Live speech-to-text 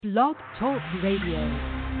Blog Talk Radio.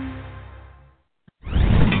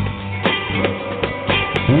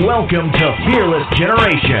 Welcome to Fearless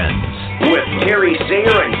Generations with Terry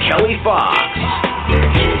Sayer and Kelly Fox.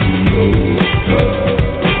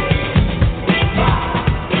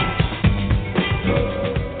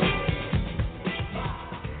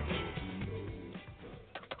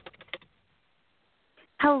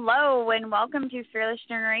 Hello and welcome to Fearless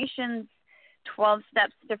Generations 12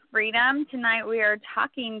 Steps to Freedom. Tonight we are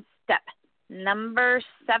talking step number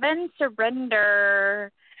 7,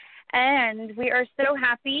 surrender. And we are so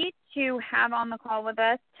happy to have on the call with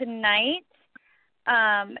us tonight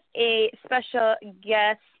a special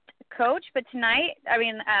guest coach. But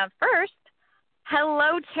first,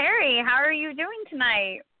 hello, Terry. How are you doing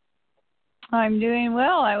tonight? I'm doing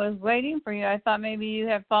well. I was waiting for you. I thought maybe you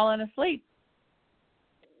had fallen asleep.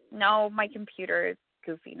 No, my computer is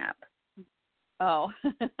goofing up. Oh.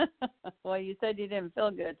 Well, you said you didn't feel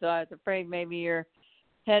good, so I was afraid maybe your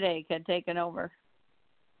headache had taken over.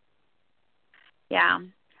 Yeah,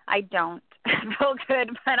 I don't feel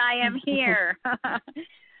good, but I am here. That's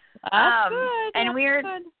good. And we're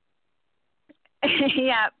good.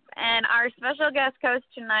 yeah, and our special guest coach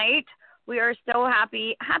tonight, we are so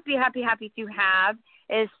happy to have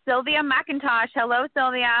is Sylvia McIntosh. Hello,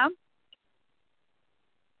 Sylvia.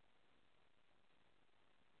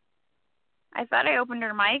 I thought I opened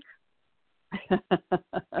her mic. Let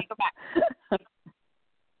me go back.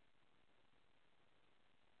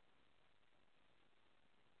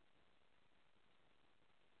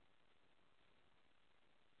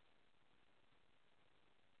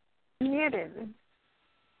 Muted.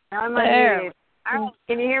 Now I'm there. unmuted.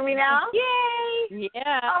 Can you hear me now? Yay!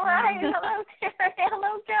 Yeah. All right. Hello, Terry.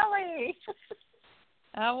 Hello, Kelly.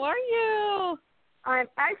 How are you? I'm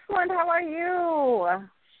excellent. How are you?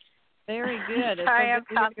 Very good. It's Sorry, so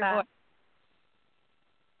good to hear your voice.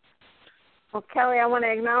 Well, Kelly, I want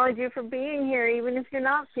to acknowledge you for being here, even if you're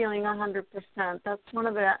not feeling 100%. That's one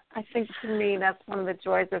of the, I think to me, that's one of the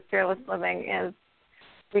joys of fearless living is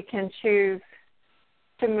we can choose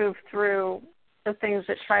to move through the things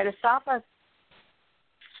that try to stop us.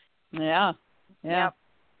 Yeah. Yep.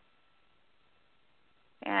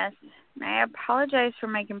 Yes. I apologize for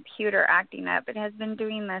my computer acting up. It has been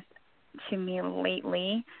doing this to me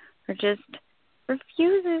lately. It just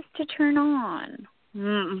refuses to turn on.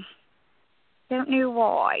 Don't know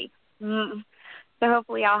why. So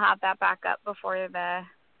hopefully I'll have that back up before the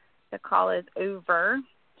call is over,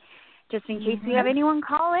 just in case we have anyone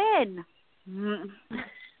call in.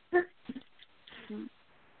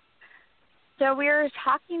 So we're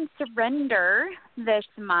talking surrender this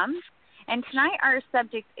month, and tonight our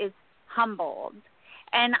subject is humbled.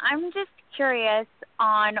 And I'm just curious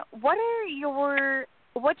on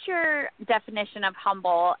what's your definition of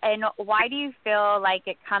humble, and why do you feel like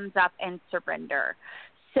it comes up in surrender?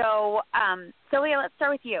 So, Sylvia, let's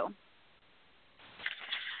start with you.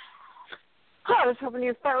 Oh, I was hoping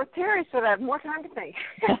you'd start with Terry so that I have more time to think.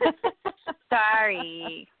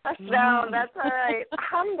 Sorry. No, that's all right.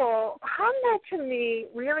 Humble to me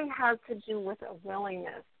really has to do with a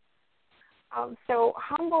willingness. So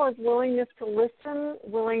humble is willingness to listen,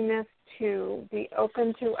 willingness to be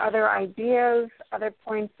open to other ideas, other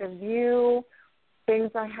points of view,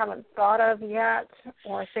 things I haven't thought of yet,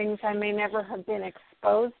 or things I may never have been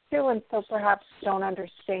exposed to and so perhaps don't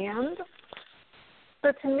understand.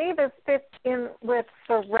 So to me, this fits in with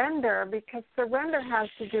surrender because surrender has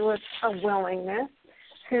to do with a willingness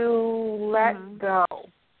to let go,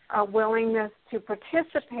 a willingness to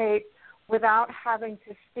participate without having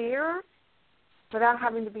to fear, without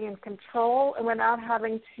having to be in control, and without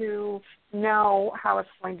having to know how it's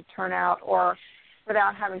going to turn out, or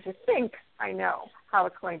without having to think I know how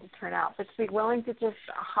it's going to turn out, but to be willing to just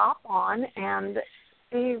hop on and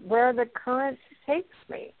see where the current takes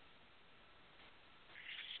me.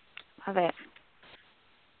 Love it.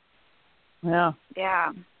 Yeah.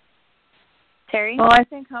 Yeah. Terry? Well, I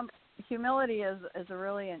think humility is a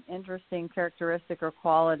really an interesting characteristic or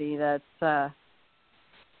quality that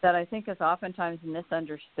I think is oftentimes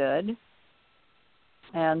misunderstood.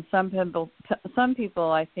 And some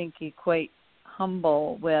people I think equate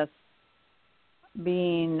humble with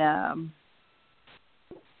being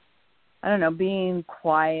being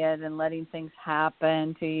quiet and letting things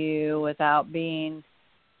happen to you without being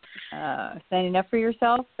standing up for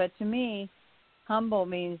yourself. But to me, humble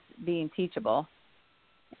means being teachable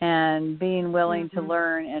and being willing to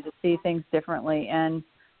learn and to see things differently. And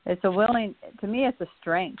it's to me, it's a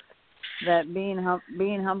strength that being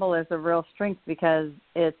humble is a real strength because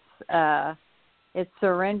it's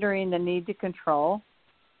surrendering the need to control.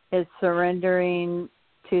 It's surrendering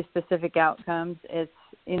to specific outcomes. It's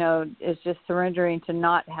is just surrendering to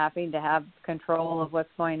not having to have control of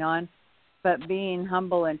what's going on, but being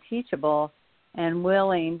humble and teachable and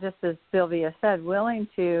willing, just as Sylvia said, willing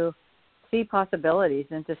to see possibilities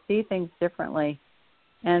and to see things differently.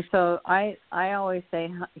 And so I always say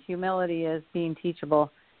humility is being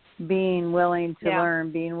teachable, being willing to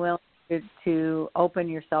learn, being willing to open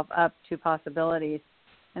yourself up to possibilities.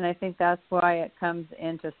 And I think that's why it comes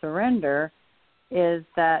into surrender, is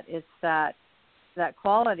that it's that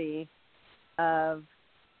quality of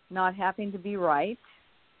not having to be right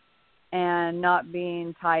and not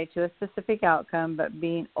being tied to a specific outcome, but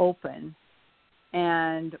being open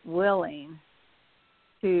and willing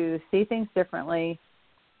to see things differently,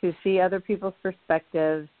 to see other people's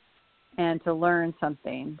perspectives, and to learn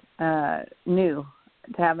something new,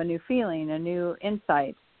 to have a new feeling, a new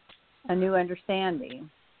insight, a new understanding,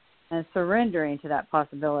 and surrendering to that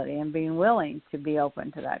possibility and being willing to be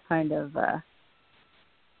open to that kind of,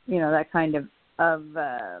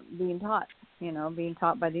 being taught, being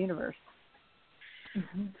taught by the universe.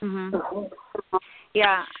 Mm-hmm.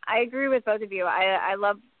 Yeah, I agree with both of you. I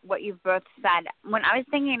love what you've both said. When I was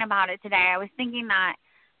thinking about it today, I was thinking that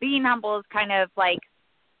being humble is kind of like,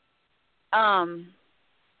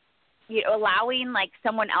 allowing like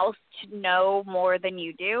someone else to know more than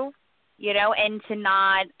you do, and to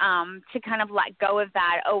not, to kind of let go of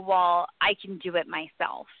that, oh, well, I can do it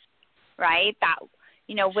myself, right? That,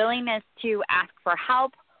 willingness to ask for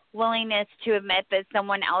help, willingness to admit that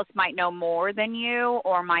someone else might know more than you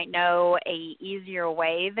or might know a easier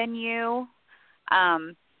way than you.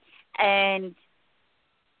 And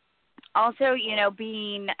also,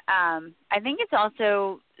 being, I think it's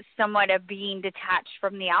also somewhat of being detached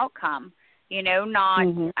from the outcome, not,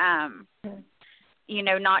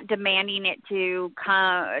 not demanding it to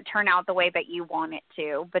turn out the way that you want it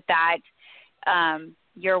to, but that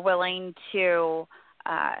you're willing to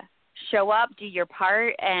show up, do your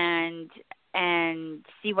part, and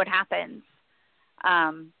see what happens.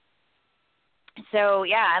 So,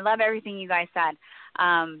 yeah, I love everything you guys said.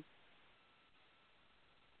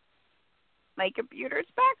 My computer's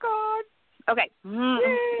back on. Okay.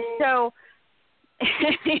 Yay. So,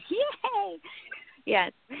 yay.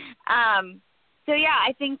 Yes. So, yeah,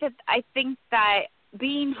 I think that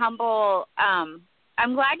being humble,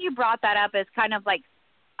 I'm glad you brought that up as kind of like,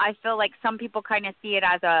 I feel like some people kind of see it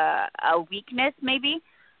as a weakness, maybe,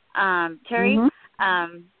 Terry.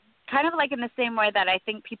 Kind of like in the same way that I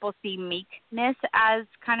think people see meekness as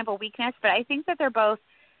kind of a weakness, but I think that they're both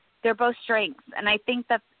strengths, and I think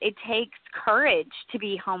that it takes courage to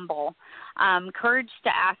be humble, courage to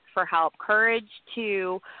ask for help, courage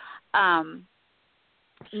to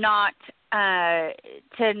not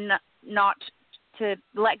to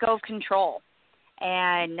let go of control,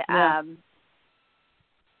 and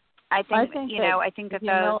I think that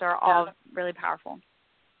those are all really powerful.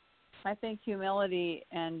 I think humility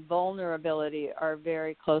and vulnerability are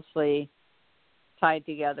very closely tied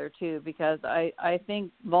together too, because I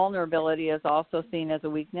think vulnerability is also seen as a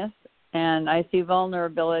weakness, and I see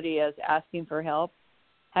vulnerability as asking for help,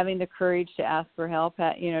 having the courage to ask for help,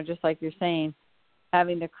 just like you're saying,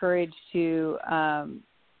 having the courage to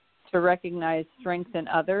recognize strength in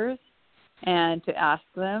others and to ask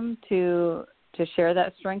them to share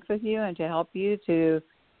that strength with you and to help you to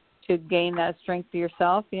gain that strength for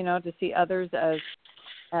yourself, to see others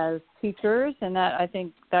as teachers. And that, I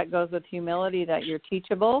think that goes with humility, that you're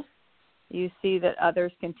teachable. You see that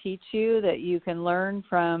others can teach you, that you can learn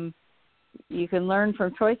from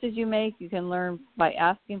choices you make. You can learn by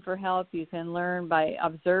asking for help. You can learn by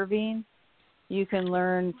observing. You can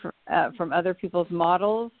learn from other people's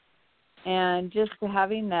models, and just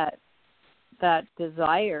having that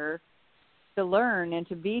desire to learn and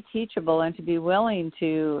to be teachable and to be willing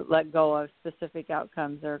to let go of specific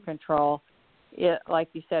outcomes or control. It, like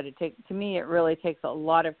you said, to me it really takes a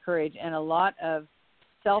lot of courage and a lot of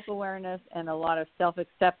self-awareness and a lot of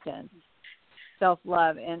self-acceptance,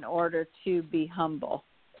 self-love in order to be humble.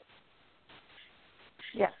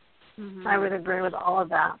 Yes, I would agree with all of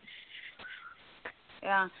that.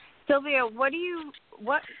 Yeah. Sylvia, what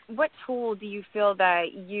tool do you feel that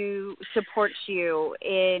supports you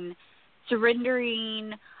in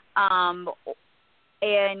surrendering, and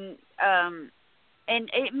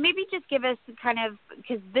maybe just give us kind of,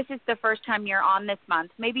 because this is the first time you're on this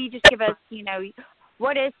month, maybe just give us,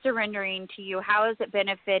 what is surrendering to you? How has it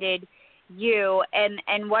benefited you?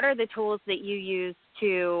 And what are the tools that you use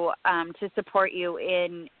to support you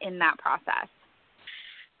in that process?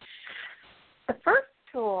 The first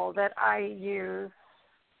tool that I use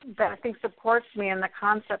that I think supports me in the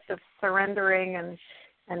concept of surrendering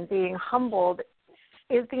and being humbled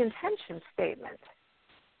is the intention statement.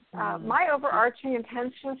 My overarching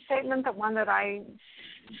intention statement, the one that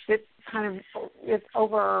it kind of is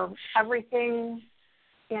over everything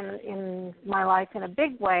in my life in a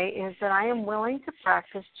big way, is that I am willing to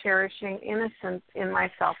practice cherishing innocence in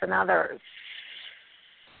myself and others.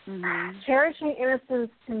 Mm-hmm. Cherishing innocence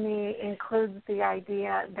to me includes the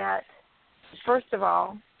idea that, first of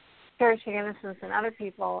all, cherishing innocence in other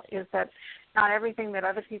people is that not everything that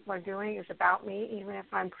other people are doing is about me, even if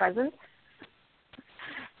I'm present.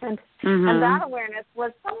 And that awareness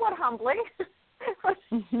was somewhat humbling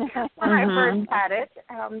when I first had it,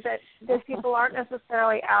 that people aren't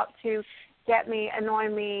necessarily out to get me, annoy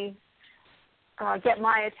me, get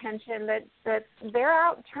my attention, that they're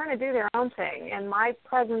out trying to do their own thing, and my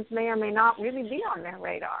presence may or may not really be on their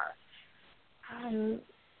radar.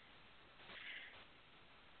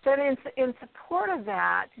 But in support of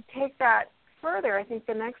that, to take that further, I think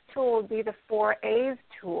the next tool would be the 4 A's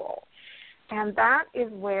tool. And that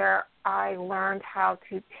is where I learned how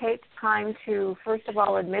to take time to, first of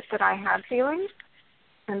all, admit that I have feelings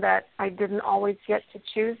and that I didn't always get to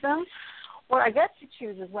choose them. What I get to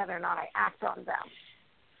choose is whether or not I act on them.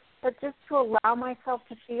 But just to allow myself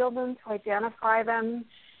to feel them, to identify them,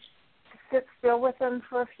 to sit still with them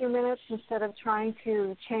for a few minutes instead of trying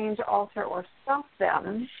to change, alter, or stuff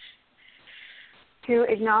them, to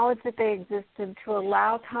acknowledge that they existed, to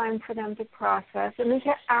allow time for them to process, and then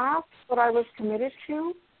to ask what I was committed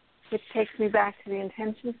to, which takes me back to the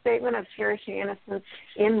intention statement of cherishing innocence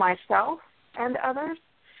in myself and others,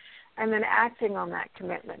 and then acting on that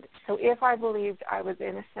commitment. So if I believed I was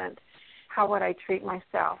innocent, how would I treat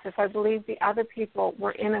myself? If I believed the other people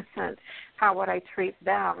were innocent, how would I treat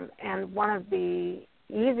them? And one of the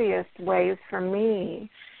easiest ways for me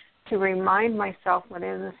to remind myself what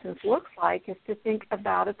innocence looks like is to think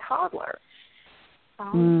about a toddler.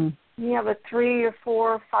 You have a 3 or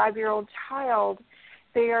 4 or 5-year-old child.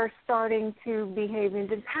 They are starting to behave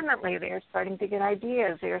independently. They are starting to get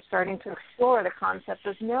ideas. They are starting to explore the concept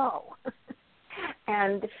of no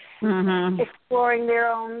and exploring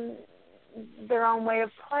their own way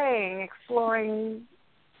of playing, exploring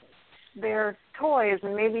their toys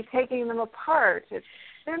and maybe taking them apart.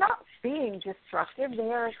 They're not being destructive.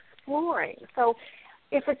 They are exploring. So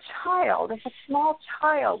if a small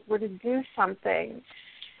child were to do something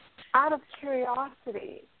out of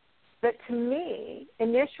curiosity that to me,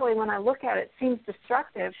 initially when I look at it, seems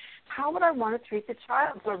destructive, how would I want to treat the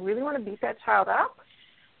child? Do I really want to beat that child up,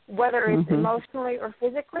 whether it's emotionally or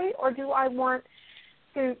physically, or do I want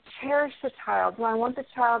to cherish the child? Do I want the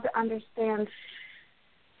child to understand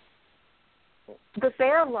that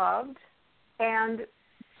they're loved and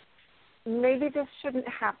maybe this shouldn't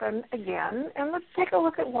happen again, and let's take a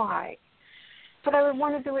look at why. But I would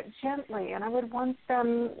want to do it gently, and I would want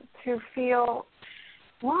them to feel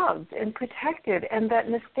loved and protected, and that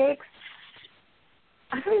mistakes,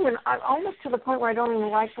 I'm almost to the point where I don't even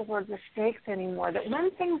like the word mistakes anymore, that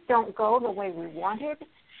when things don't go the way we wanted,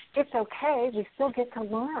 it's okay. We still get to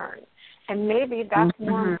learn. And maybe that's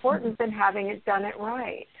more important than having it done it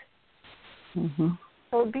right.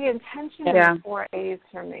 So the intention is 4 A's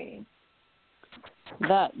for me.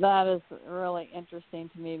 That is really interesting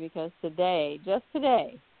to me because just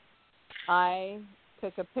today, I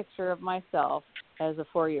took a picture of myself as a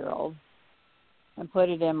 4-year-old and put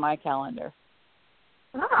it in my calendar.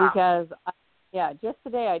 Because, just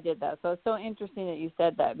today I did that. So it's so interesting that you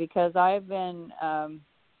said that because I've been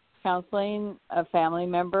counseling a family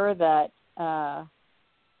member that,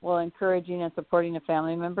 encouraging and supporting a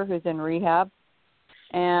family member who's in rehab.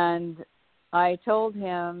 And I told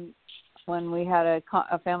him when we had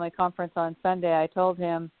a family conference on Sunday, I told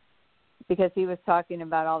him, because he was talking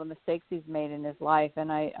about all the mistakes he's made in his life,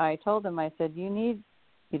 and I told him, I said, you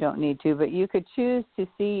don't need to, but you could choose to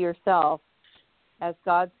see yourself as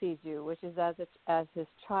God sees you, which is as his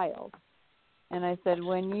child. And I said,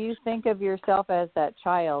 when you think of yourself as that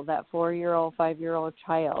child, that 4-year-old, 5-year-old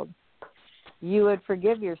child, you would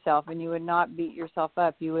forgive yourself and you would not beat yourself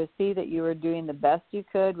up. You would see that you were doing the best you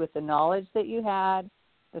could with the knowledge that you had,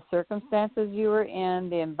 the circumstances you were in,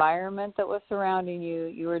 the environment that was surrounding you.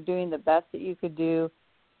 You were doing the best that you could do,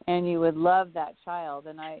 and you would love that child.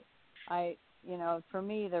 And I for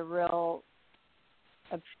me, the real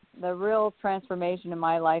transformation in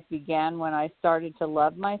my life began when I started to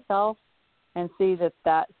love myself and see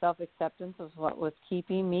that self-acceptance was what was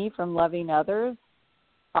keeping me from loving others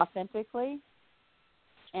authentically.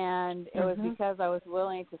 And it was because I was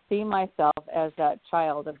willing to see myself as that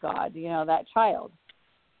child of God, that child.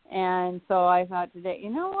 And so I thought today, you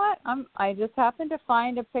know what? I just happened to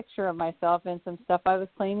find a picture of myself and some stuff I was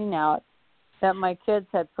cleaning out that my kids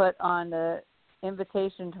had put on the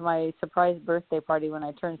invitation to my surprise birthday party when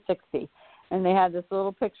I turned 60. And they had this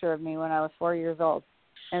little picture of me when I was 4 years old.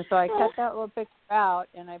 And so I cut that little picture out,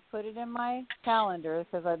 and I put it in my calendar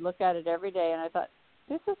because I'd look at it every day. And I thought,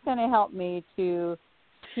 this is going to help me to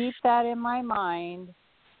keep that in my mind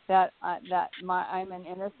that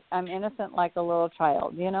I'm innocent like a little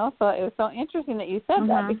child, you know. So it was so interesting that you said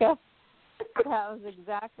that, because that was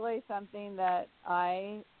exactly something that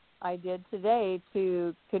I did today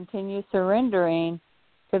to continue surrendering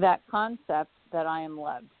to that concept that I am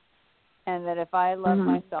loved, and that if I love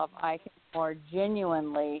myself, I can more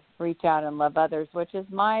genuinely reach out and love others, which is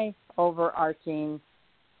my overarching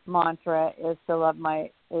mantra, is to love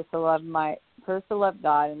first to love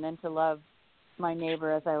God, and then to love my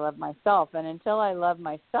neighbor as I love myself. And until I love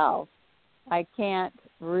myself, I can't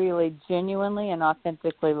really genuinely and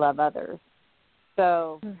authentically love others.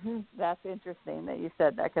 So that's interesting that you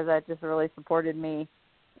said that, because that just really supported me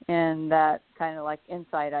in that kind of like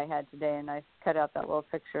insight I had today, and I cut out that little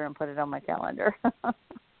picture and put it on my calendar.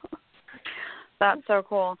 That's so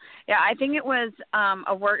cool. Yeah, I think it was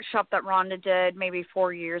a workshop that Rhonda did maybe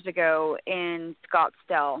 4 years ago in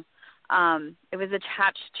Scottsdale. It was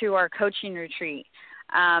attached to our coaching retreat,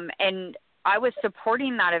 and I was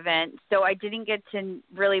supporting that event, so I didn't get to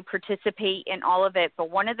really participate in all of it. But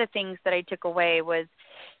one of the things that I took away was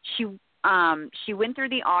she went through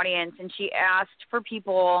the audience, and she asked for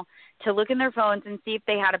people to look in their phones and see if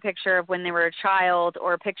they had a picture of when they were a child,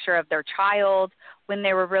 or a picture of their child when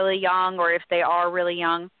they were really young, or if they are really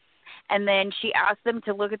young. And then she asked them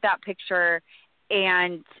to look at that picture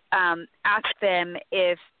and ask them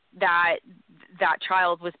if that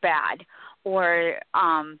child was bad, or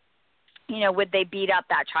would they beat up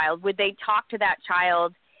that child? Would they talk to that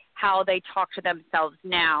child how they talk to themselves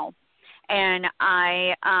now? And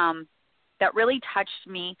that really touched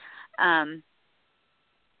me.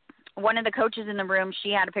 One of the coaches in the room,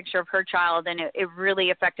 she had a picture of her child, and it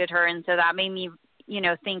really affected her. And so that made me,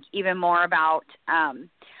 think even more about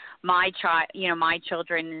my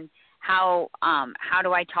children, and how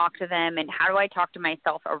do I talk to them, and how do I talk to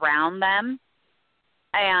myself around them,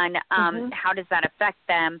 and how does that affect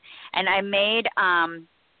them? And I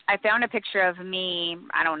found a picture of me.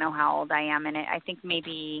 I don't know how old I am in it. I think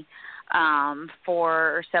maybe 4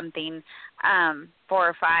 or something, 4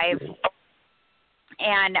 or 5.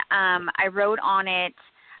 And I wrote on it,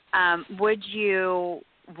 would you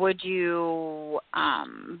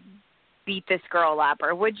beat this girl up,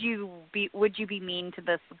 or would you be mean to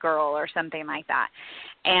this girl, or something like that?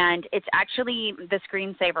 And it's actually the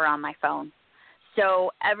screensaver on my phone.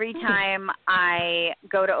 So every time I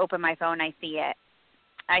go to open my phone, I see it.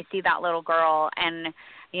 I see that little girl, and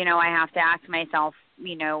I have to ask myself,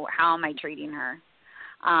 how am I treating her?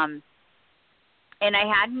 And I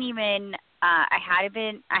hadn't even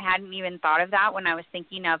thought of that when I was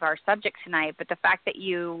thinking of our subject tonight. But the fact that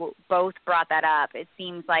you both brought that up, it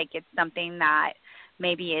seems like it's something that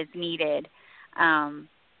maybe is needed to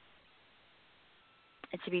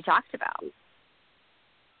be talked about.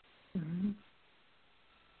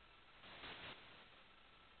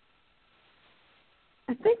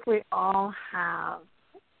 I think we all have.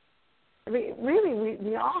 We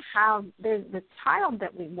all have. The child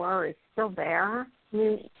that we were is still there. I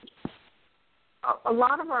mean, a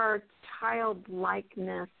lot of our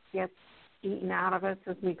childlikeness gets eaten out of us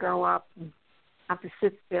as we grow up and have to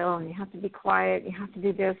sit still, and you have to be quiet, you have to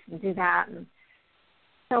do this and do that. And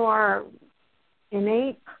so our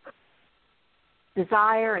innate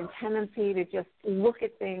desire and tendency to just look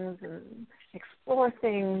at things and explore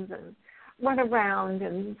things and run around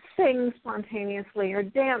and sing spontaneously or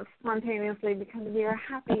dance spontaneously because we are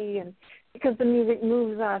happy and because the music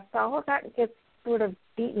moves us, all of that gets sort of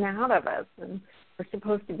beaten out of us, and we're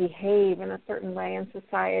supposed to behave in a certain way in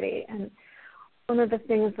society. And one of the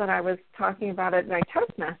things that I was talking about at my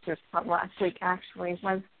Toastmasters club last week actually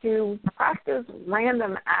was to practice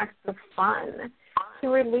random acts of fun, to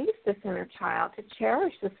release this inner child, to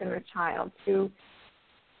cherish this inner child, to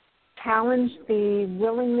challenge the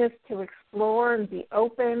willingness to explore and be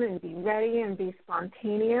open and be ready and be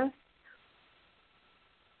spontaneous.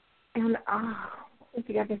 And what was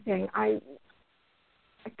the other thing? I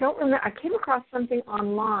don't remember. I came across something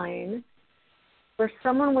online where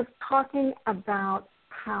someone was talking about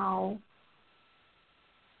how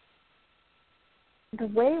the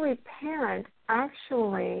way we parent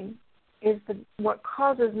actually is what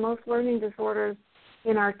causes most learning disorders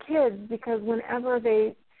in our kids, because whenever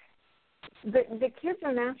the kids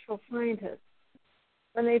are natural scientists.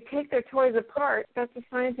 When they take their toys apart, that's a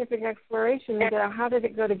scientific exploration to get out how did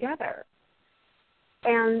it go together.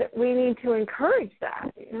 And we need to encourage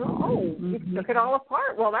that. You took it all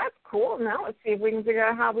apart. Well, that's cool. Now let's see if we can figure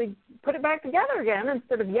out how we put it back together again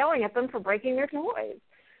instead of yelling at them for breaking their toys.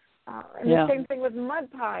 And the same thing with mud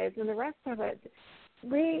pies and the rest of it.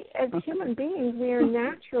 We, as human beings, we are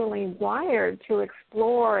naturally wired to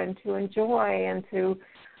explore and to enjoy and to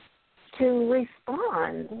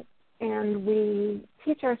respond, and we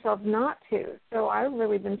teach ourselves not to. So I've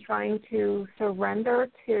really been trying to surrender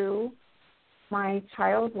to my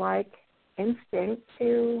childlike instinct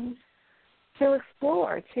to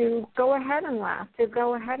explore, to go ahead and laugh, to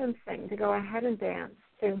go ahead and sing, to go ahead and dance,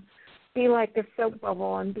 to be like the soap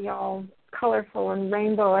bubble and be all colorful and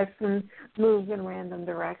rainbowish and move in random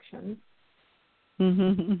directions.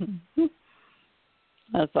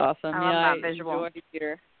 That's awesome. I love that visual.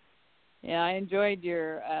 I enjoyed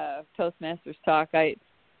your Toastmasters talk.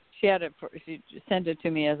 She sent it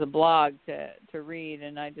to me as a blog to read,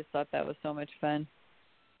 and I just thought that was so much fun.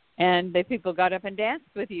 And the people got up and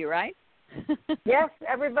danced with you, right? Yes,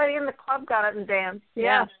 everybody in the club got up and danced.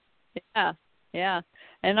 Yes. Yeah.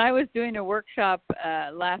 And I was doing a workshop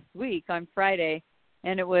last week on Friday,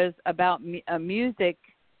 and it was about a music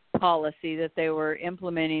policy that they were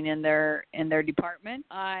implementing in their department.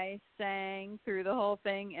 I sang through the whole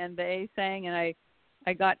thing, and they sang, and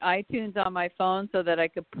I got iTunes on my phone so that I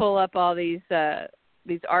could pull up all these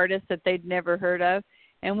artists that they'd never heard of,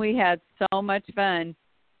 and we had so much fun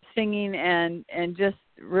singing and just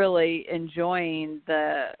really enjoying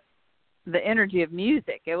the energy of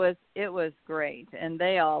music. It was great, and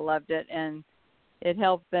they all loved it, and it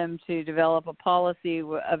helped them to develop a policy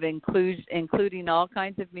of including all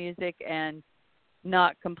kinds of music and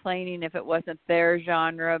not complaining if it wasn't their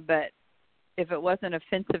genre, but if it wasn't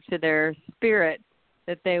offensive to their spirit,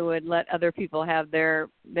 that they would let other people have their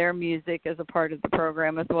music as a part of the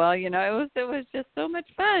program as well. It was just so much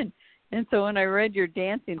fun. And so when I read your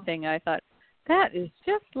dancing thing, I thought, that is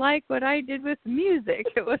just like what I did with music.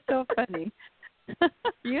 It was so funny.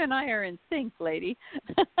 You and I are in sync, lady.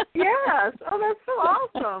 Yes. Oh, that's so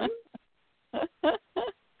awesome.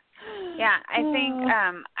 Yeah, I think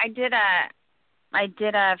I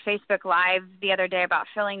did a Facebook Live the other day about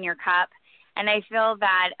filling your cup, and I feel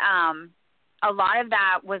that a lot of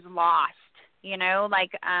that was lost.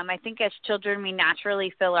 I think as children we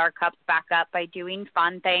naturally fill our cups back up by doing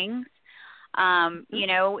fun things.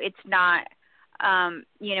 It's not.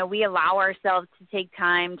 We allow ourselves to take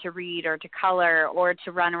time to read or to color or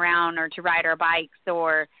to run around or to ride our bikes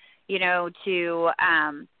or, to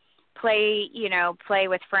play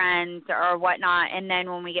with friends or whatnot. And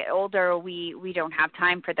then when we get older, we don't have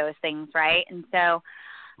time for those things, right? And so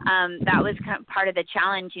that was kind of part of the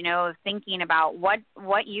challenge, of thinking about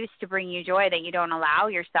what used to bring you joy that you don't allow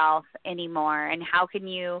yourself anymore, and how can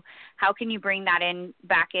you bring that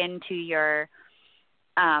back into your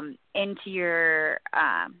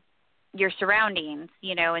surroundings,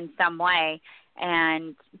 in some way,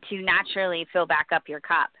 and to naturally fill back up your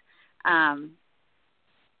cup,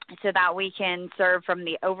 so that we can serve from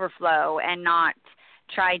the overflow and not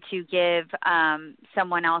try to give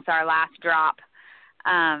someone else our last drop.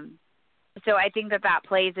 So I think that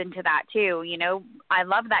plays into that too. I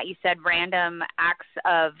love that you said random acts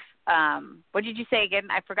of what did you say again?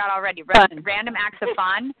 I forgot already. Random acts of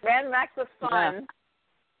fun. Random acts of fun. Yeah.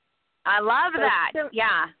 I love that.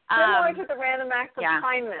 Similar to the random acts of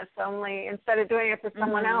kindness, only instead of doing it for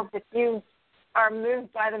someone else, if you are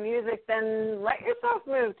moved by the music, then let yourself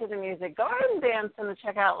move to the music. Go ahead and dance in the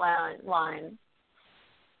checkout line.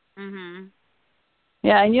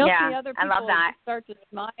 Yeah, and you'll see other I people love that. Start to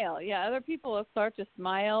smile. Yeah, other people will start to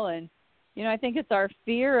smile, and I think it's our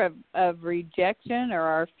fear of rejection or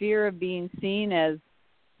our fear of being seen as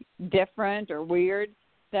different or weird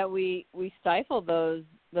that we stifle those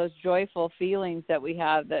joyful feelings that we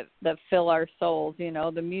have that fill our souls,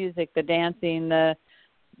 the music, the dancing, the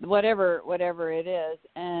whatever it is,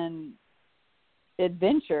 and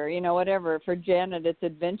adventure, whatever. For Janet, it's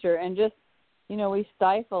adventure, and just, we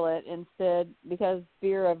stifle it instead because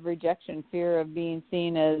fear of rejection, fear of being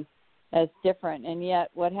seen as different. And yet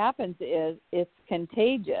what happens is it's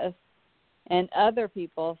contagious, and other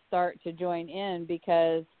people start to join in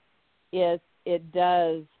because it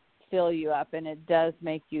does fill you up, and it does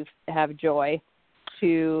make you have joy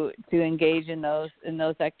to engage in those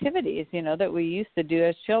activities, that we used to do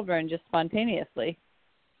as children just spontaneously.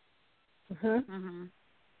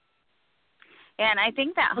 And I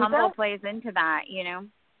think that humble plays into that,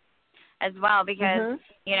 as well, because,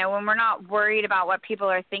 when we're not worried about what people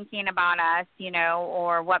are thinking about us,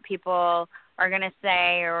 or what people are going to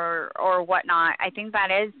say or whatnot, I think that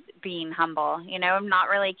is being humble, not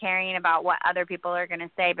really caring about what other people are going to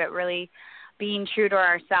say, but really being true to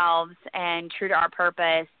ourselves and true to our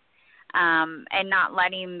purpose, and not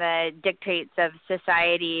letting the dictates of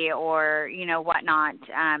society or, whatnot,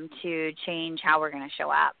 to change how we're going to show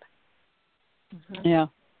up. Mm-hmm. Yeah.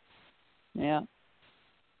 Yeah.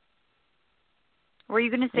 Were you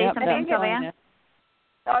going to say something, Sylvia?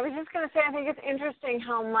 So I was just going to say, I think it's interesting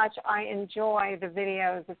how much I enjoy the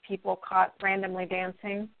videos of people caught randomly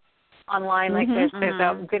dancing online. Like there's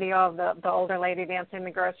a video of the older lady dancing in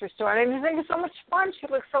the grocery store. And I just think it's so much fun. She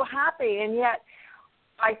looks so happy. And yet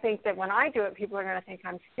I think that when I do it, people are going to think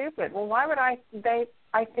I'm stupid. Well, why would I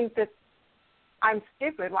think that I'm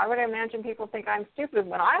stupid. Why would I imagine people think I'm stupid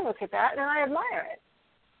when I look at that and I admire it?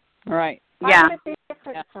 Right. Why would it be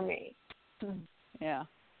different for me? Yeah.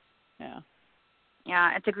 Yeah.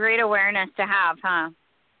 Yeah, it's a great awareness to have, huh?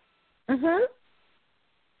 Mhm.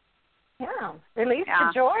 Yeah. Release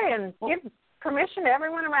the joy and give permission to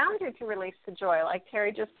everyone around you to release the joy, like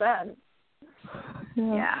Terry just said.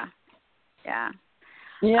 Yeah. Yeah.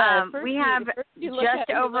 Yeah. We have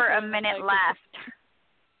just over a minute left.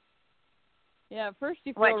 Yeah, at first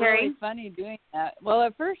you feel really funny doing that. Well,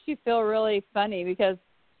 at first you feel really funny because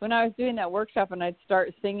when I was doing that workshop and I'd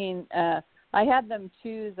start singing, I had them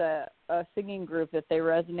choose a singing group that they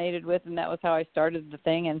resonated with, and that was how I started the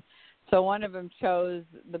thing. And so one of them chose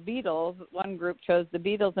the Beatles. One group chose the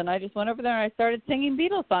Beatles, and I just went over there and I started singing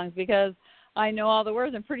Beatles songs because I know all the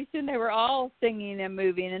words. And pretty soon they were all singing and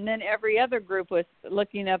moving. And then every other group was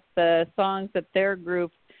looking up the songs that their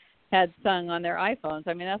group had sung on their iPhones.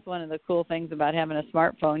 I mean, that's one of the cool things about having a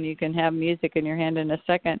smartphone. You can have music in your hand in a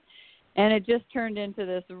second. And it just turned into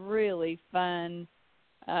this really fun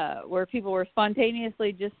where people were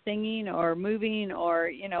spontaneously just singing or moving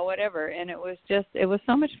or, whatever. And it was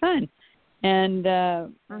so much fun. And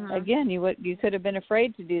again, you could have been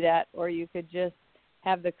afraid to do that, or you could just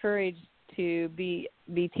have the courage to be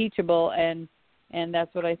teachable. And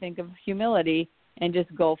that's what I think of humility, and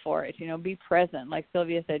just go for it. Be present. Like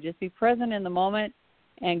Sylvia said, just be present in the moment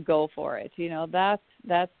and go for it.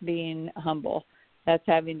 That's being humble. That's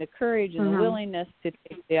having the courage and the willingness to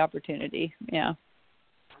take the opportunity. Yeah.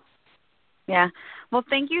 Yeah. Well,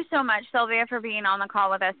 thank you so much, Sylvia, for being on the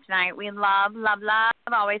call with us tonight. We love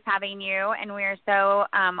always having you, and we are so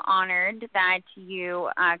honored that you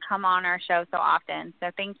come on our show so often.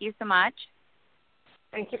 So thank you so much.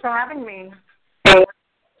 Thank you for having me.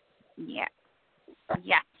 Yeah.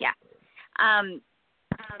 Yes.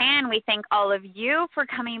 And we thank all of you for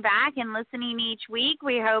coming back and listening each week.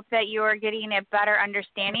 We hope that you are getting a better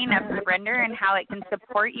understanding of surrender and how it can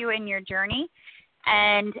support you in your journey.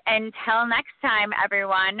 And until next time,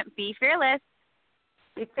 everyone, be fearless.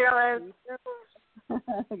 Be fearless.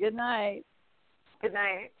 Good night. Good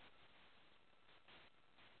night.